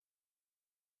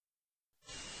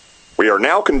We are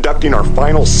now conducting our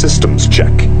final systems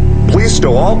check. Please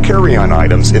stow all carry-on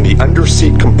items in the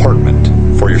under-seat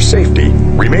compartment. For your safety,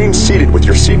 remain seated with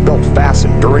your seatbelt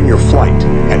fastened during your flight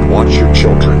and watch your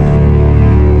children.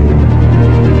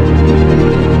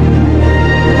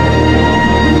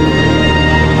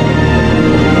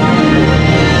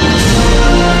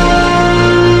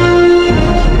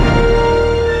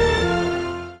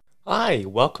 Hi,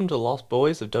 welcome to Lost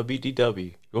Boys of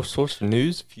WDW, your source for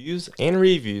news, views, and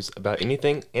reviews about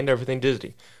anything and everything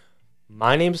Disney.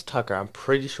 My name is Tucker, I'm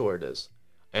pretty sure it is,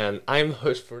 and I am the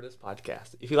host for this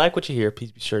podcast. If you like what you hear,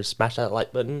 please be sure to smash that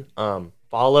like button,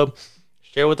 follow,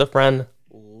 share with a friend,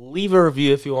 leave a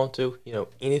review if you want to.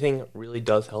 Anything really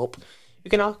does help. You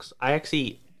can also, I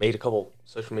actually made a couple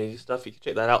social media stuff. You can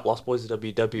check that out, Lost Boys of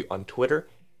WDW on Twitter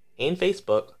and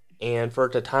Facebook. And for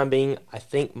the time being, I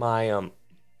think my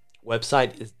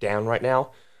website is down right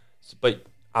now, but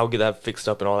I'll get that fixed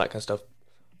up and all that kind of stuff.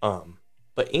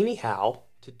 But anyhow,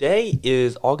 today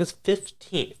is August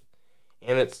 15th,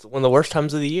 and it's one of the worst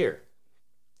times of the year.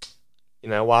 You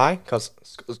know why? Because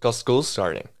school's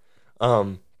starting.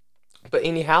 But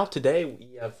anyhow, today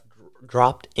we have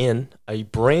dropped in a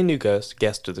brand new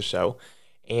guest to the show,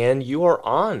 and you are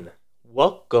on.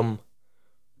 Welcome,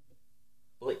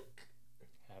 Blake.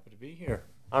 Happy to be here.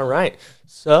 All right.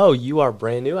 So you are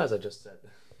brand new, as I just said.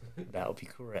 That would be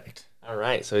correct. All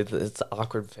right. So it's the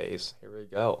awkward phase. Here we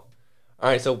go. All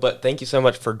right. But thank you so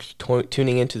much for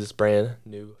tuning into this brand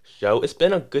new show. It's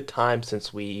been a good time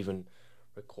since we even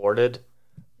recorded.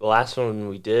 The last one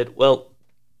we did, the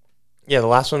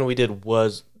last one we did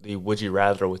was the Would You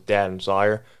Rather with Dad and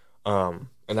Zaire. And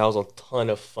that was a ton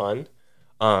of fun.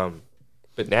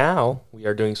 But now we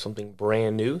are doing something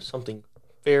brand new, something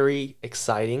very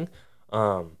exciting.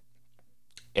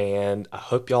 And I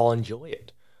hope y'all enjoy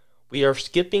it. We are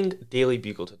skipping Daily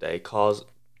Bugle today because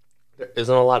there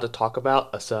isn't a lot to talk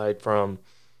about aside from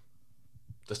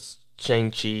the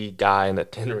Shang-Chi guy in the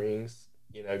 10 rings,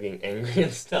 getting angry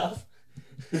and stuff.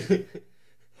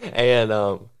 And,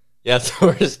 so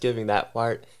we're just skipping that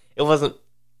part. It wasn't,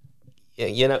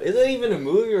 is it even a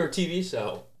movie or a TV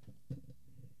show?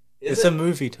 It's a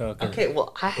movie, Tucker. Okay,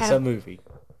 well, It's a movie.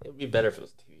 It would be better if it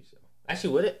was a TV show.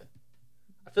 Actually, would it?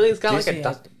 I feel like it's got Disney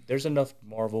like a... there's enough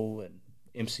Marvel and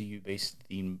MCU-based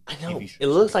theme TV shows. It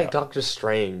looks like Doctor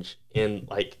Strange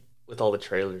with all the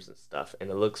trailers and stuff, and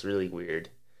it looks really weird.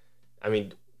 I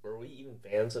mean, were we even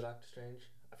fans of Doctor Strange?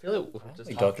 I feel like we're just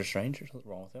Doctor Strange. There's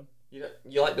nothing wrong with him.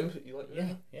 You like them? You like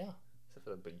them? Yeah. Except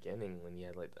for the beginning when you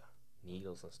had like the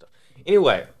needles and stuff.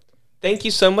 Anyway, thank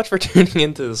you so much for tuning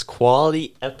into this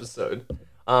quality episode.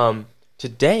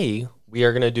 Today we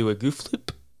are gonna do a goof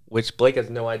loop, which Blake has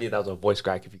no idea that was a voice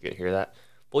crack. If you could hear that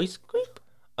voice creep,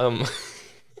 and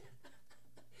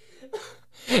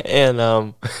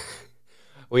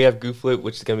we have goof loop,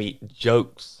 which is gonna be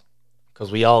jokes,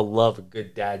 because we all love a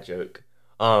good dad joke,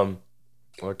 or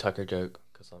Tucker joke,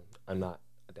 because I'm not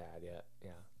a dad yet. Yeah,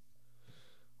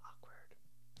 awkward.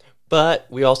 But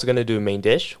we also gonna do a main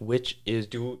dish, which is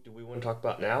do we want to talk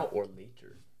about now or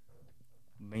later?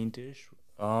 Main dish.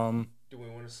 Do we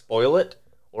want to spoil it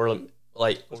or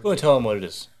Let's go and tell them what it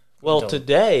is. Well,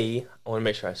 today I want to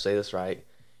make sure I say this right.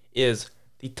 Is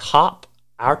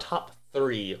our top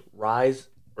 3 rides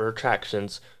or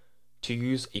attractions to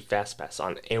use a fast pass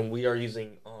on, and we are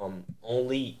using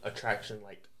only attraction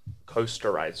like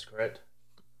coaster rides, correct?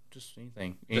 Just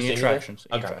anything. Any attractions.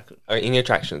 Okay. Any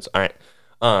attractions. All right.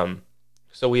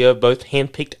 So we have both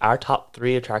handpicked our top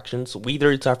 3 attractions.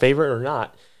 Whether it's our favorite or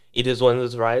not, it is one of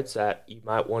those rides that you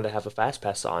might want to have a fast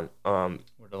pass on.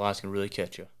 Where the lines can really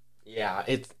catch you. Yeah,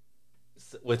 it's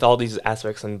with all these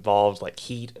aspects involved, like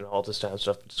heat and all this kind of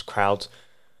stuff, just crowds.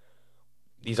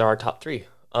 These are our top 3.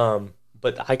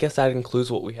 But I guess that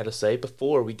includes what we had to say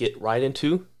before we get right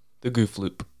into the goof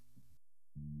loop.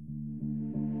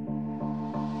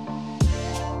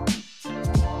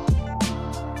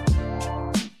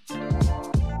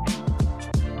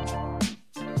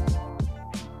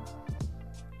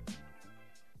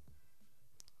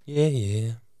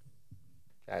 Yeah.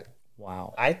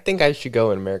 Wow. I think I should go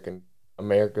in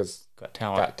America's Got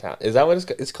Talent. Is that what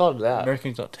it's called? That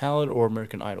American's Got Talent or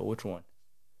American Idol? Which one?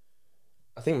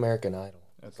 I think American Idol.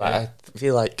 Okay. I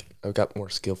feel like I've got more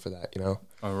skill for that. Oh,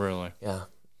 really? Yeah.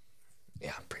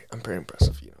 I'm pretty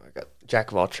impressive. I got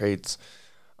jack of all trades.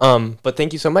 But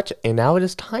thank you so much. And now it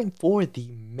is time for the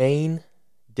main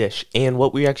dish. And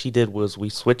what we actually did was we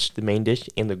switched the main dish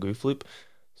and the goof loop,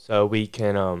 so we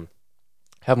can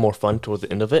have more fun toward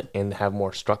the end of it and have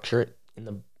more structure in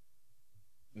the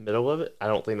middle of it. I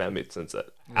don't think that made sense at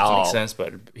all. It makes sense,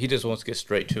 but he just wants to get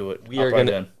straight to it. We are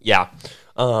gonna, yeah.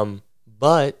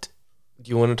 But do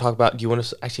you want to talk about? Do you want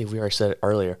to? Actually, we already said it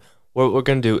earlier. What we're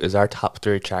gonna do is our top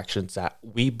 3 attractions that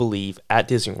we believe at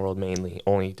Disney World, mainly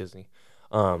only Disney,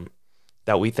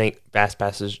 that we think fast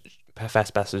passes,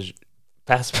 fast passes,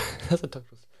 fast that's a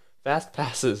tough one. Fast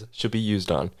passes should be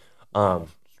used on.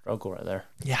 Struggle right there.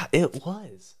 Yeah, it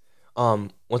was.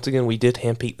 Once again, we did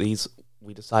handpick these.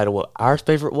 We decided what our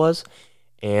favorite was,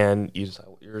 and you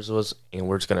decided what yours was, and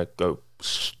we're just gonna go.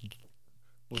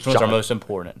 Which ones are most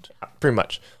important? Pretty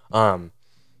much.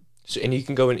 So, and you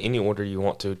can go in any order you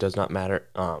want to. It does not matter.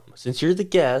 Since you're the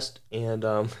guest, and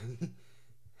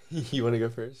you want to go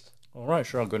first? All right,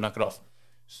 sure. I'll go knock it off.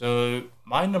 So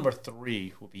my number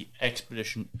 3 will be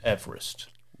Expedition Everest.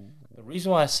 The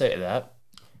reason why I say that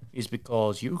is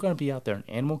because you're going to be out there in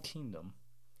Animal Kingdom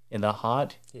in the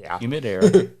hot, humid air,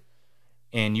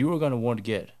 and you are going to want to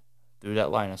get through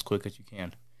that line as quick as you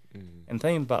can. And the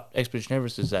thing about Expedition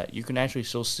Everest is that you can actually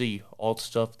still see all the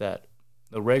stuff that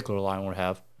the regular line would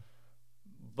have,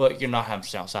 but you're not having to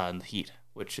stand outside in the heat,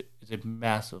 which is a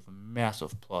massive,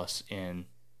 massive plus in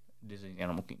Disney's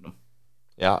Animal Kingdom.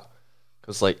 Yeah,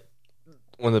 because like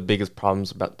one of the biggest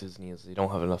problems about Disney is they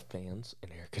don't have enough fans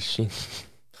and air conditioning.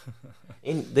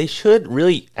 And they should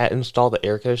really install the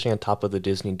air conditioning on top of the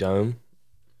Disney Dome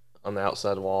on the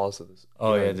outside walls of this.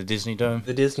 The Disney Dome.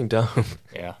 The Disney Dome.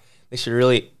 Yeah, they should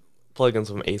really plug in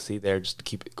some AC there just to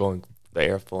keep it going, the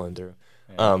air flowing through.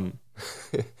 Yeah.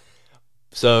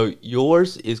 So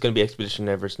yours is going to be Expedition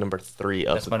Everest number 3.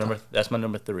 That's my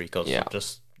number 3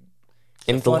 because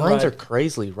and the lines are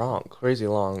crazy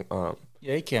long.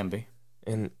 Yeah, it can be.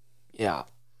 And yeah,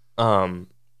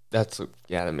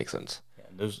 that makes sense. Yeah,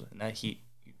 and that heat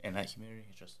and that humidity,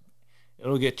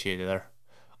 it'll get you there.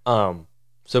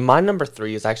 So my number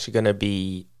 3 is actually going to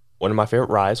be one of my favorite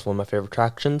rides, one of my favorite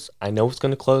attractions. I know it's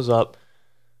going to close up,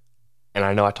 and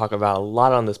I know I talk about it a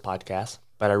lot on this podcast,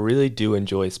 but I really do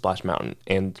enjoy Splash Mountain.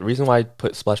 And the reason why I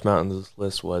put Splash Mountain on this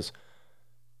list was,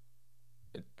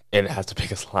 and it has the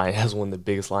biggest line. It has one of the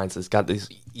biggest lines. It's got this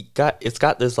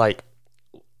like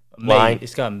line.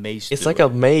 It's got a maze. It's like a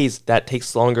maze that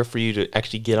takes longer for you to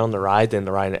actually get on the ride than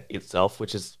the ride itself,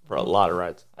 which is for a lot of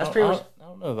rides. That's pretty much. I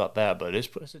don't know about that, but it's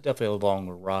definitely a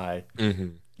longer ride. Mm-hmm.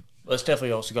 But it's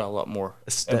definitely also got a lot more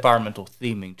environmental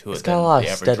theming to it. It's got a lot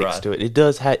of aesthetics to it.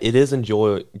 It is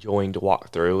enjoying to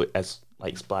walk through as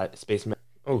like Space Mountain.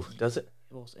 Oh, does it?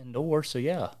 Well, it's indoors, so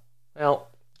yeah. Well,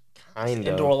 kind of.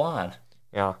 Indoor line.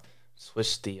 Yeah.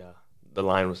 Switch the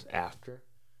line was after.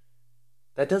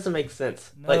 That doesn't make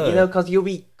sense. No. But because you'll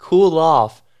be cooled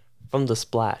off from the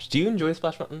splash. Do you enjoy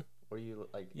Splash Mountain? Or you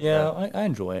like? Yeah, I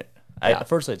enjoy it. At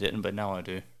first I didn't, but now I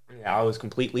do. Yeah, I was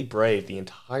completely brave the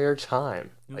entire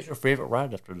time. It was your favorite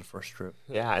ride after the first trip.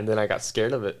 Yeah, and then I got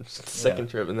scared of it the second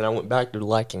trip, and then I went back to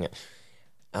liking it.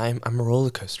 I'm a roller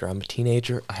coaster. I'm a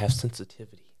teenager. I have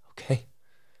sensitivity. Okay.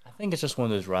 I think it's just one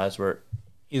of those rides where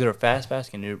either a fast pass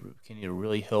can either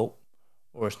really help,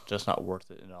 or it's just not worth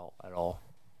it at all.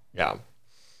 Yeah.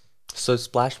 So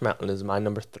Splash Mountain is my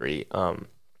number 3.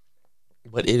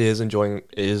 But it is an enjoying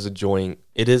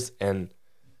ride.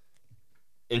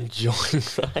 I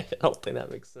don't think that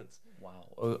makes sense. Wow.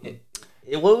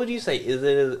 What would you say? Is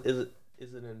it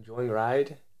an enjoying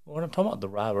ride? We're not talking about the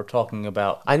ride. We're talking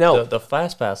about I know the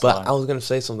fast pass but line. I was gonna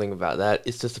say something about that.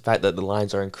 It's just the fact that the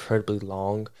lines are incredibly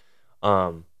long,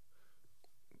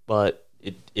 but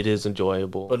it is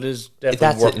enjoyable. But it is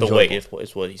definitely worth the wait.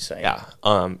 Is what he's saying. Yeah.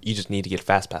 You just need to get a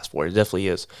fast pass for it. It definitely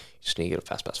is. You just need to get a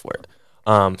fast pass for it.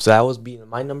 So that was being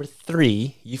my number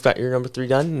 3. You've got your number 3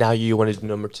 done. Now you want to do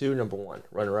number 2, number 1,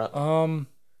 runner up. I'm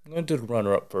gonna do the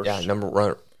runner up first. Yeah,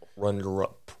 runner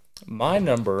up. My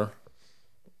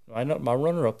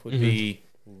runner up would be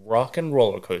Rock and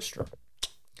Roller Coaster. Nice.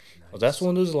 Well, that's one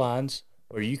of those lines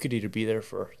where you could either be there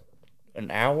for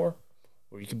an hour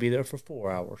or you could be there for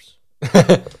 4 hours.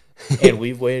 And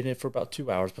we've waited for about 2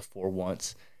 hours before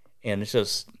once, and it's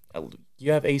just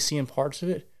you have AC in parts of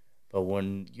it. But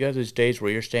when you have those days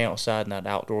where you're staying outside in that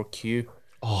outdoor queue,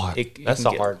 that's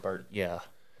the hard part. Yeah,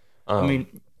 I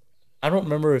mean, I don't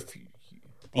remember if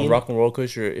on Rock and Roller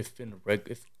Coaster, if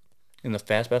in the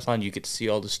fast pass line you could see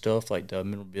all the stuff like the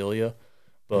memorabilia,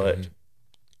 but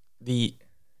the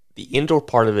indoor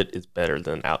part of it is better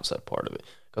than the outside part of it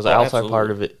because the outside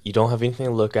part of it you don't have anything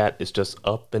to look at. It's just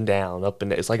up and down, up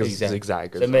and down. It's like a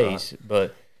zigzag. It's a maze,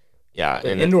 but yeah,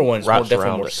 the indoor one's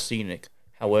definitely more scenic.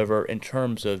 However, in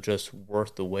terms of just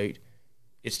worth the wait,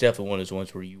 it's definitely one of those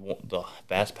ones where you want the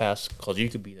fast pass because you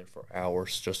could be there for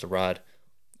hours just to ride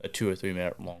a 2 or 3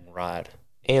 minute long ride.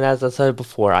 And as I said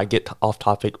before, I get off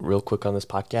topic real quick on this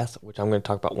podcast, which I'm going to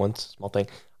talk about one small thing.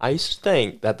 I used to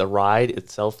think that the ride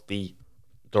itself, the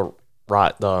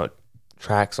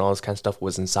tracks and all this kind of stuff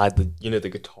was inside the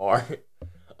guitar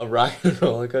of riding a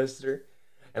roller coaster,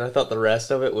 and I thought the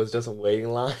rest of it was just a waiting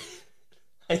line.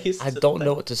 I don't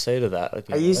know what to say to that. To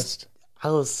be honest. I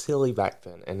was silly back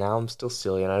then, and now I'm still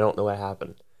silly, and I don't know what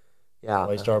happened. Yeah.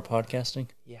 Why you started podcasting?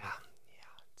 Yeah.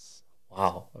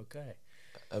 Wow. Okay.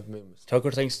 I've made mistakes.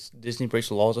 Tucker thinks Disney breaks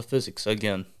the laws of physics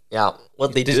again. Yeah.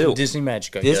 What they do. Disney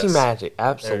magic, I Disney guess. magic,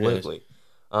 absolutely.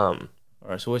 All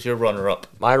right, so what's your runner-up?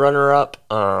 My runner-up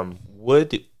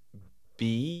would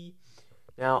be...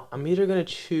 Now, I'm going to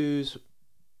choose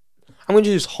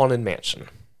Haunted Mansion.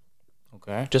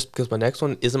 Okay. Just because my next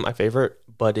one isn't my favorite,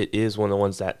 but it is one of the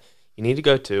ones that you need to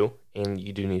go to, and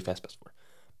you do need Fast Pass for.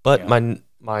 But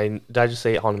my did I just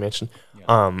say Haunted Mansion? Yeah.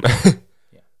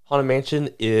 Haunted Mansion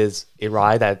is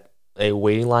a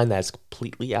waiting line that's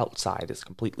completely outside. It's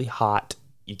completely hot.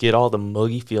 You get all the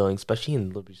muggy feeling, especially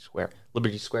in Liberty Square.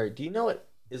 Liberty Square. Do you know what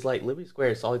is like Liberty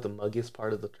Square? It's always the muggiest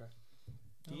part of the track.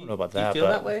 I don't know about that. Do you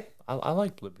feel that way? I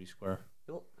like Liberty Square.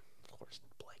 Of course,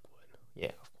 Blake would.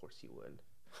 Yeah, of course he would.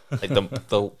 Like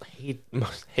the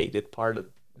most hated part of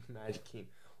Magic Kingdom.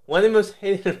 One of the most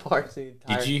hated parts of the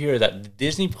entire... Did you hear that? The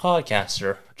Disney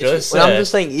podcaster just said... Well, I'm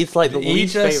just saying, it's like the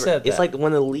least favorite... Said that. It's like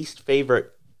one of the least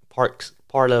favorite part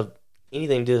of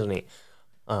anything Disney.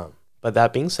 But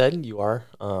that being said, you are...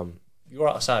 You're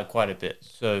outside quite a bit,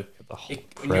 so...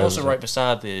 And you're also right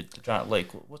beside the giant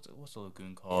lake. What's the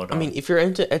lagoon called? I mean, if you're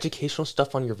into educational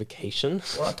stuff on your vacation...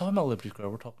 We're not talking about Liberty Square.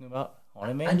 We're talking about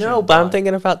Haunted Mansion. I know, but I'm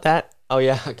thinking about that. Oh,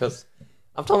 yeah, because...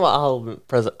 I'm talking about how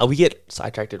present. We get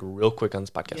sidetracked real quick on this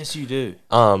podcast. Yes, you do.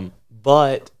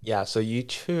 But yeah, so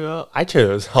I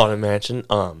chose Haunted Mansion.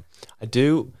 I've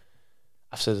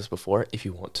said this before. If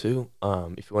you want to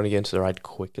get into the ride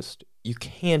quickest, you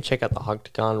can check out the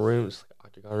Octagon room. It's like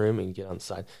Octagon room, and you get on the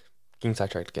side. Getting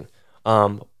sidetracked again.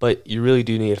 But you really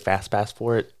do need a fast pass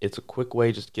for it. It's a quick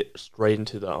way just to get straight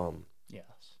into the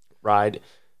ride.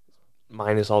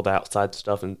 Minus all the outside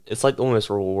stuff, and it's like the most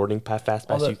rewarding fast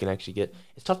pass you can actually get.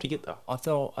 It's tough to get though. I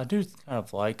do kind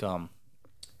of like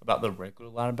about the regular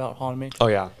line about Haunted Mansion. Oh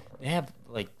yeah, they have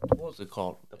like what was it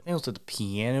called? I think it was the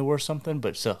piano or something, but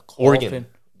it's a coffin.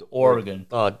 Oregon.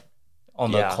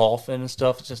 On the coffin and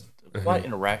stuff. It's just quite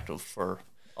interactive for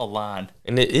a line,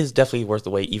 and it is definitely worth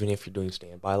the wait, even if you're doing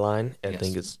standby line. I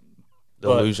think it's the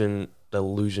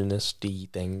illusionisty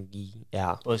thingy.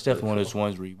 Yeah, well, it's definitely one of those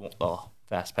ones where you want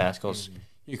fast pass because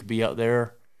you could be out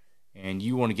there and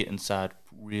you want to get inside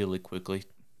really quickly.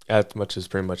 As much as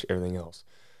pretty much everything else.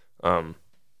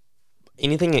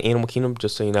 Anything in Animal Kingdom,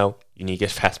 just so you know, you need to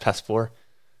get fast pass for,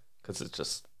 because it's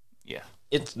just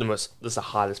it's the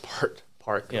hottest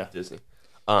park of Disney.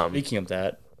 Speaking of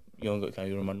that, can I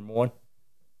go to my number one?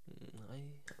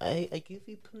 I give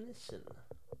you permission.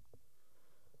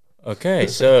 Okay,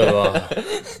 so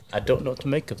I don't know what to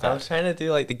make of that. I was trying to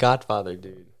do like the Godfather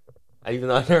dude. Even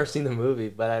though I've never seen the movie,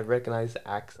 but I recognize the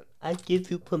accent. I give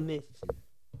you permission.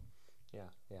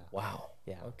 Yeah. Wow.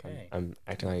 Yeah. Okay. I'm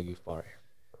acting like a goofball here.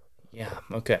 Yeah.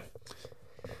 Okay.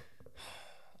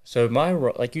 So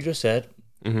like you just said,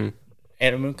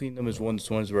 Animal Kingdom is one of those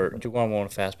ones where you're going to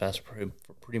want a fast pass for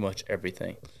pretty much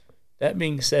everything. That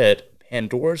being said,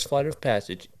 Pandora's Flight of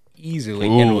Passage easily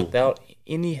and without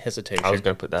any hesitation I was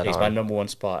going to put that takes on my number one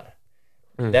spot.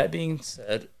 That being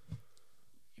said,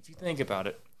 if you think about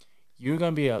it, you're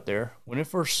going to be out there.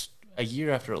 A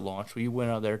year after it launched, we went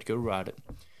out there to go ride it.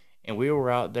 And we were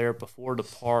out there before the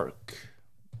park.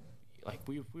 Like,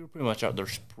 we were pretty much out there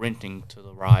sprinting to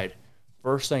the ride.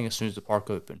 First thing as soon as the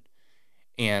park opened.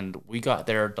 And we got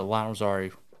there, the line was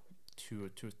already 2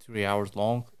 or 3 hours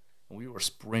long. And we were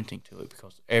sprinting to it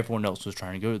because everyone else was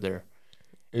trying to go there.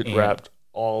 It wrapped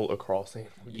all across it.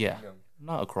 Yeah,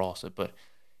 not across it, but...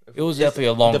 It was definitely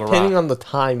a longer depending ride. on the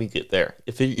time you get there.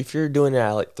 If you're doing it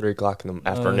at like 3 o'clock in the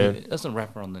afternoon, it doesn't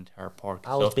wrap around the entire park.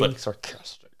 I was being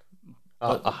sarcastic,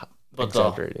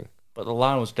 exaggerating. But the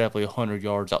line was definitely 100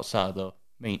 yards outside the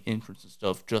main entrance and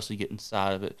stuff just to get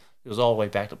inside of it. It was all the way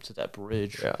back up to that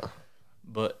bridge. Yeah.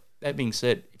 But that being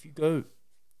said, if you go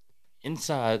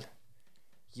inside,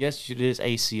 yes, it is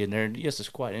AC in there. Yes, it's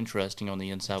quite interesting on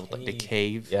the inside with like the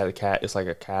cave. Yeah, it's like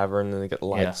a cavern, and they got the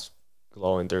lights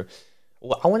glowing through.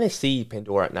 Well, I want to see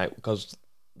Pandora at night because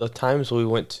the times we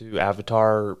went to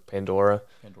Avatar, Pandora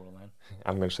Land.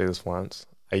 I'm going to say this once.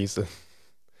 I used to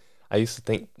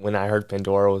think when I heard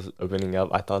Pandora was opening up,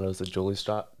 I thought it was the jewelry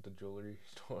store,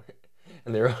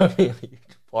 and they were opening a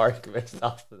huge park based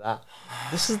off of that.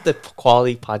 This is the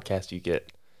quality podcast you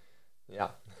get. Yeah.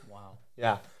 Wow.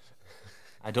 Yeah.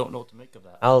 I don't know what to make of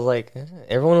that. I was like,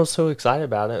 everyone was so excited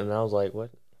about it, and I was like, what?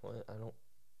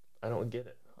 I don't get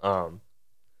it.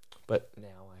 But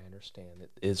now I understand. It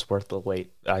is worth the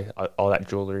wait. All that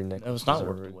jewelry. No, it's not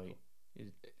worth the wait.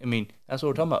 I mean, that's what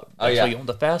we're talking about. Oh, That's yeah. why you want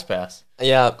the fast pass.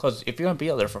 Yeah. Because if you're gonna be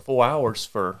out there for 4 hours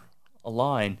for a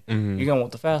line, you're gonna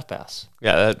want the fast pass.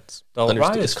 Yeah, that's The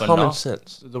ride is it's common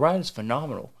sense. The ride is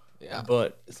phenomenal. Yeah,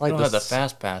 but it's if like you don't have the this-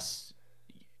 fast pass,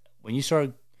 when you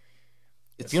start,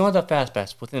 if you don't have that fast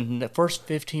pass within the first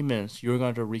 15 minutes, you're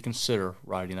going to reconsider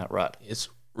riding that ride. It's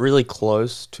really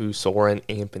close to Soarin'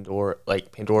 and Pandora.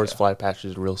 Like Pandora's Flight Pass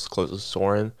is real close to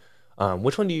Soarin'.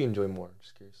 Which one do you enjoy more?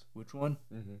 Just curious. Which one?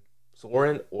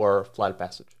 Soarin' or Flight of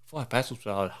Passage? Flight Pass was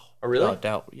without really?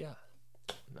 doubt. Yeah,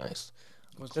 Nice.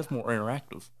 it's just more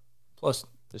interactive. Plus,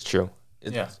 It's true.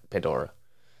 It's Yeah. Pandora.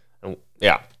 And,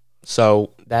 yeah.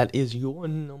 So that is your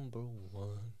number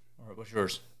one. all right, what's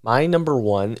yours? My number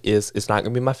one is, it's not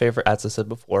gonna be my favorite, as I said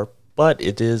before, but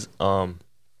it is one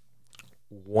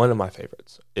of my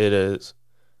favorites. It is,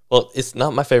 well, it's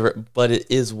not my favorite, but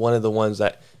it is one of the ones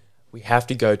that we have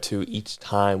to go to each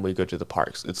time we go to the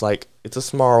parks. It's like, it's a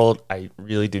small world. I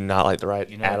really do not like the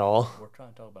ride at all. We're trying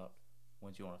to talk about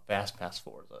ones you want a fast pass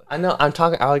for, though. I know.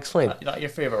 I'll explain. Not your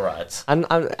favorite rides. I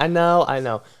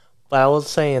know. But I was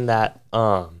saying that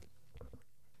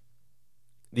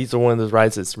these are one of those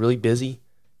rides that's really busy,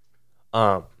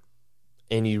 and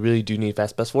you really do need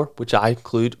fast pass for, which I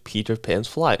include Peter Pan's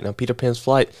Flight. Now, Peter Pan's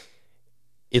Flight,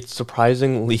 it's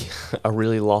surprisingly a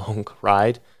really long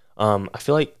ride. I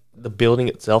feel like the building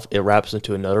itself, it wraps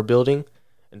into another building,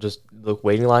 and just the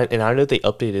waiting line. And I know they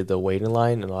updated the waiting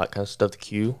line and all that kind of stuff. The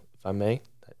queue, if I may,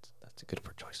 that's a good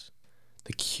choice.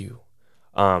 The queue.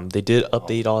 They did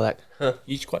update all that.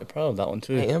 He's quite proud of that one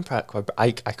too. I am proud.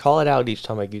 I call it out each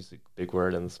time I use a big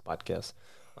word in this podcast.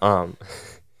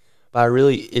 But I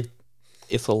really,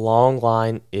 it's a long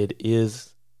line. It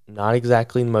is not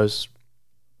exactly the most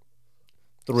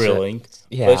Thrilling.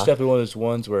 Yeah. But it's definitely one of those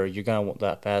ones where you're gonna want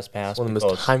that fast pass. one of the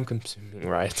most time-consuming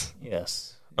rides.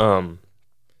 Yes. And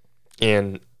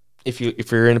if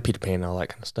you're into Peter Pan and all that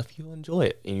kind of stuff, you'll enjoy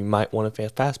it, and you might want a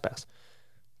fast pass.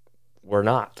 We're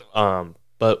not.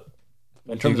 But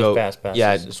In terms of fast passes,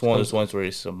 yeah, it's one of those ones where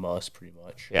it's a must, pretty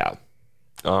much. yeah.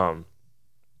 But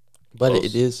Close.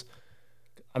 it is.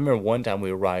 I remember one time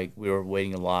we were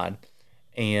waiting in line,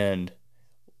 and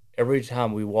every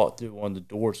time we walked through one of the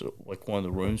doors, like one of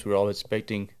the rooms, we were all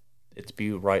expecting it to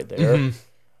be right there.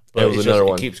 But There was another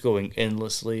one. It keeps going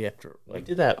endlessly after We like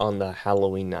did that on the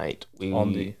Halloween night.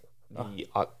 on the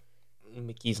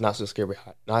Mickey's not so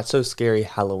scary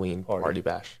Halloween party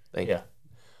bash thing. yeah.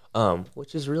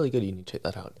 Which is really good. You need to check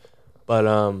that out.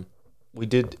 But we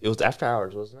did. It was after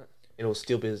hours, wasn't it? And it was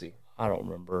still busy. I don't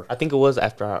remember. I think it was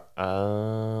after hours.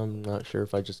 I'm not sure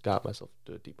if I just got myself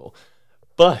to a depot,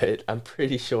 but I'm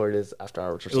pretty sure it is after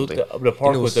hours or something. The park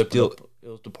And it was open still-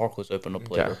 up. The park was open up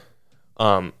Okay.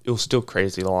 later. It was still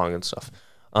crazy long and stuff.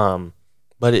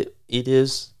 But it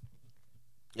is,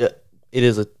 yeah, it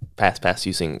is a fast pass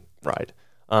using ride.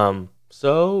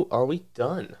 So are we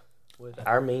done with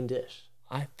our main dish?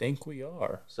 I think we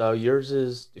are. So yours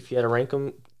is, if you had to rank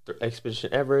them,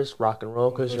 Expedition Everest, Rock and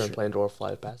Roller Coaster, and Pandora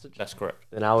Flight of Passage. That's correct.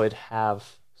 Then I would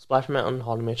have Splash Mountain,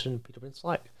 Haunted Mansion, and Peter Pan's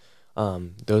Flight.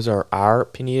 Those are our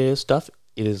opinionated stuff.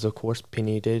 It is, of course,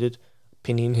 opinionated,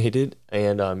 and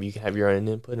you can have your own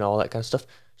input and all that kind of stuff.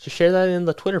 So share that in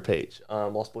the Twitter page,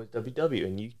 Lost Boys WW,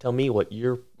 and you tell me what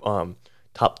your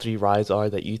top 3 rides are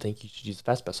that you think you should use the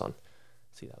Fast Pass on.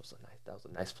 See, that was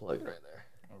a nice plug right there.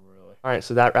 Oh, really? All right,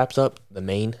 so that wraps up the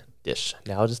main dish.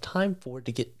 Now it is time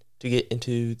to get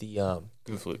into the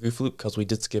Goof Loop. Goof Loop, because we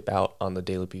did skip out on the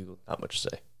Daily Bugle. Not much to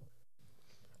say.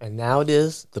 And now it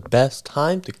is the best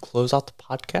time to close out the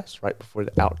podcast right before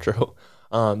the outro.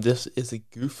 This is a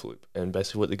Goof Loop, and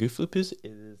basically what the Goof Loop is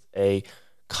a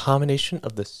combination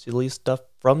of the silliest stuff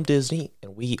from Disney,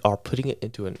 and we are putting it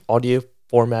into an audio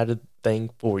formatted thing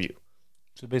for you.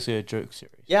 So basically a joke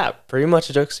series. Yeah, pretty much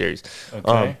a joke series.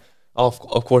 Okay. Of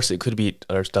course, it could be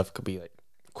other stuff. It could be like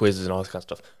quizzes and all this kind of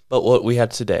stuff. But what we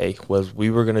had today was we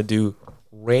were going to do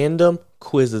random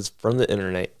quizzes from the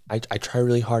internet. I try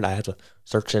really hard. I had to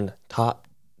search in top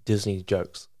Disney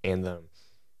jokes, and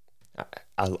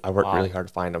I worked really hard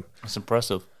to find them. That's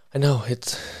impressive. I know,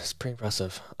 it's pretty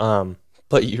impressive.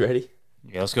 But you ready?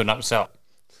 Yeah, let's go knock this out.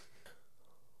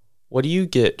 What do you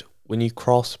get when you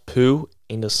cross poo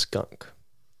and a skunk?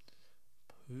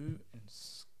 Pooh and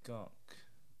skunk.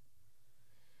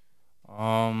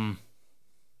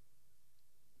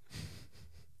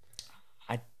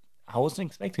 I wasn't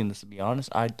expecting this, to be honest.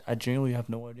 I genuinely have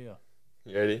no idea.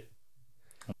 You ready?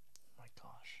 Oh my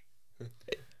gosh.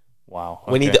 Wow.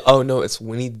 Winnie the it's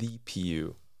Winnie the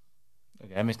Pooh.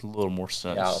 Okay, that makes a little more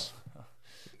sense.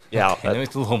 Yeah. Yeah, Okay, that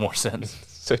makes a little more sense.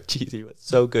 so cheesy, but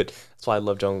so good. That's why I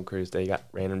love Jungle Cruise. They got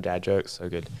random dad jokes, so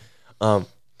good.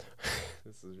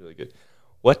 This is really good.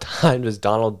 What time does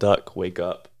Donald Duck wake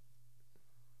up?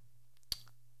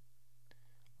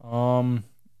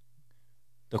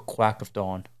 The quack of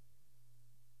dawn.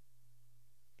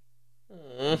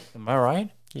 Mm. Am I right?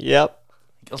 Yep.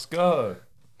 Let's go.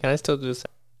 Can I still do this?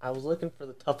 I was looking for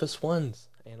the toughest ones,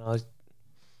 and I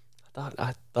thought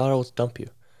I would stump you.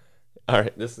 All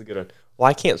right, this is a good one.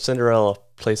 Why can't Cinderella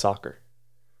play soccer?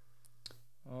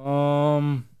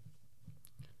 I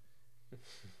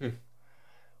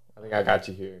think I got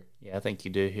you here. Yeah, I think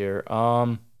you do here.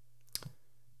 I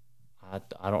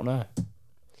don't know.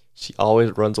 She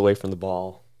always runs away from the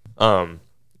ball. And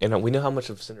we know how much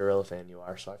of a Cinderella fan you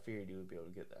are, so I figured you would be able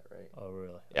to get that right. Oh,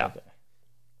 really? Yeah.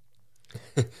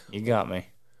 Okay. You got me.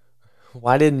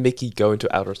 Why did Mickey go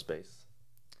into outer space?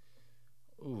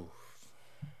 Ooh.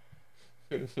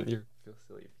 You feel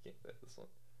silly if you can't get this one.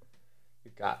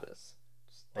 You got this.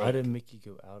 Why did Mickey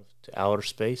go out to outer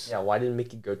space? Yeah, why did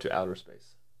Mickey go to outer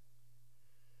space?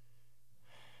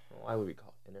 Why would we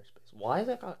call it inner space? Why is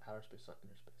that called outer space, not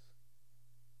inner space?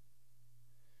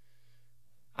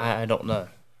 I don't know.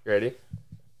 You ready?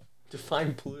 To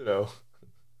find Pluto.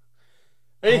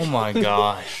 Oh my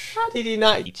gosh. How did he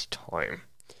not each time?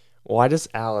 Why does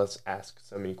Alice ask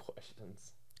so many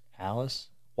questions? Alice?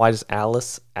 Why does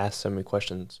Alice ask so many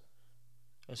questions?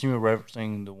 I assume you're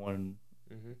referencing the one.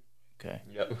 Mm-hmm. Okay.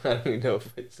 Yep. I don't even know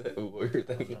if it's what you're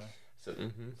thinking. Okay. So,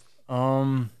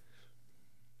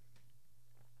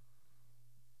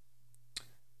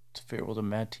 To figure out what the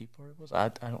Mad Tea Party was? I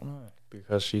don't know.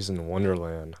 because she's in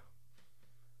Wonderland.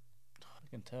 I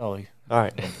can tell. You All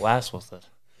right. blast with it.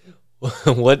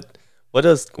 What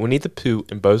does Winnie the Pooh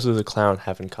and Bozo the Clown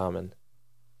have in common?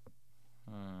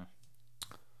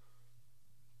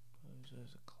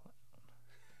 Bozo's a clown.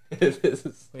 This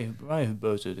is- Wait, remind me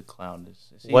who Bozo the Clown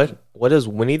is. Is he- What does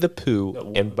Winnie the Pooh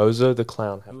No, and Bozo the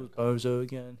Clown have Who in was common? Bozo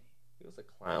again? He was a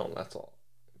clown, that's all.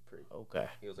 Okay.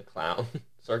 He was a clown.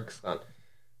 Circus clown.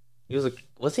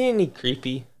 Was he any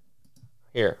creepy?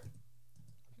 Here.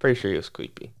 Pretty sure he was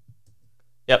creepy.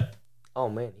 Yep. Oh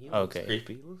man, he looks Okay.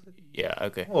 creepy. He looks like, Yeah,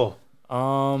 okay. oh.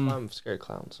 Um, I'm scared of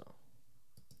clowns, so.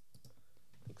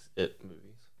 It's It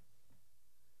movies.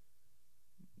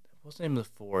 what's the name of the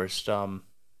forest? Forrest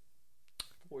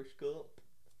Gump.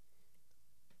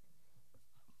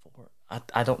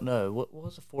 I don't know. What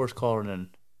was the forest called in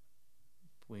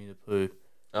Winnie the Pooh?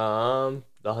 The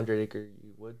 100-acre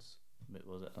woods.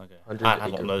 Was it? Okay. 100 I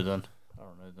acre. don't know then. I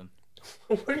don't know then.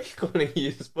 What are you going to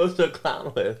use Bozo the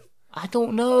Clown with? I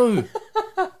don't know.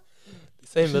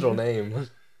 Same middle name.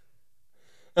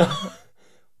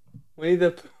 Winnie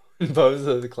the Pooh and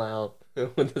Bozo the Clown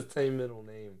with the same middle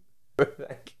name.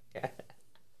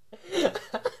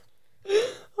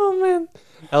 Oh man,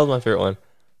 that was my favorite one.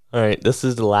 All right, this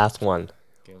is the last one.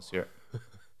 Okay, let's hear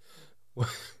it.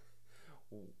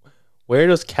 Where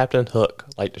does Captain Hook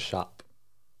like to shop?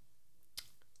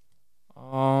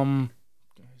 Some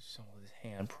with his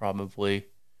hand probably.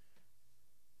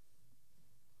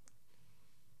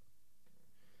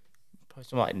 Probably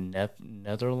something like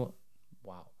Netherland.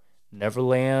 Wow,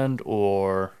 Neverland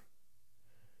or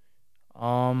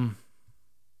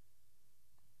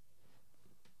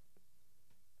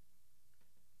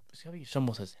It's gotta be something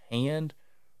with his hand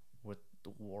with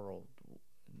the world.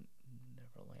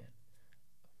 Neverland.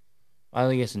 I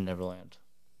think it's in Neverland.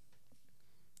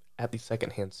 At the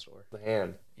secondhand store. The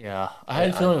hand. Yeah, I had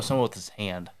a feeling it was someone with his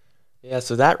hand. Yeah,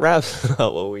 so that wraps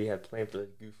up what we had planned for the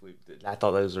Goof Loop. I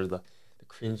thought those were the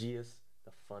cringiest,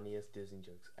 the funniest Disney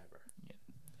jokes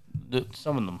ever.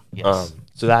 Some of them, yes.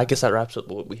 I guess that wraps up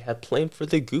what we had planned for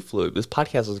the Goof Loop. This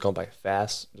podcast has gone by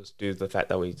fast, just due to the fact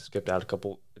that we skipped out a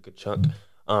good chunk.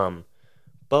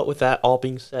 But with that all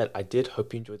being said, I did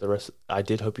hope you enjoyed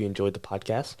the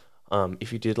podcast.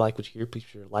 If you did like what you hear, please be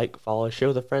sure to like, follow, share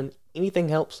with a friend. Anything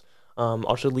helps.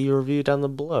 Also leave a review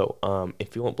down below.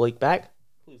 If you want Blake back,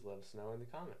 please let us know in the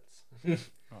comments.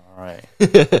 All right.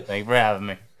 Thank you for having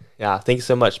me. Yeah, thank you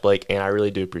so much, Blake, and I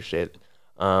really do appreciate it.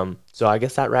 So I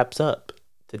guess that wraps up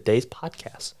today's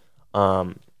podcast.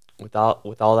 With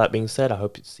all that being said, I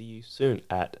hope to see you soon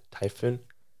at Typhoon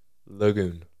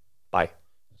Lagoon. Bye.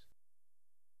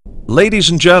 Ladies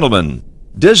and gentlemen,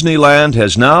 Disneyland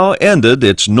has now ended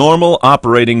its normal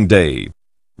operating day.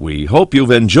 We hope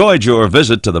you've enjoyed your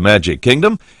visit to the Magic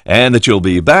Kingdom and that you'll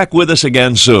be back with us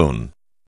again soon.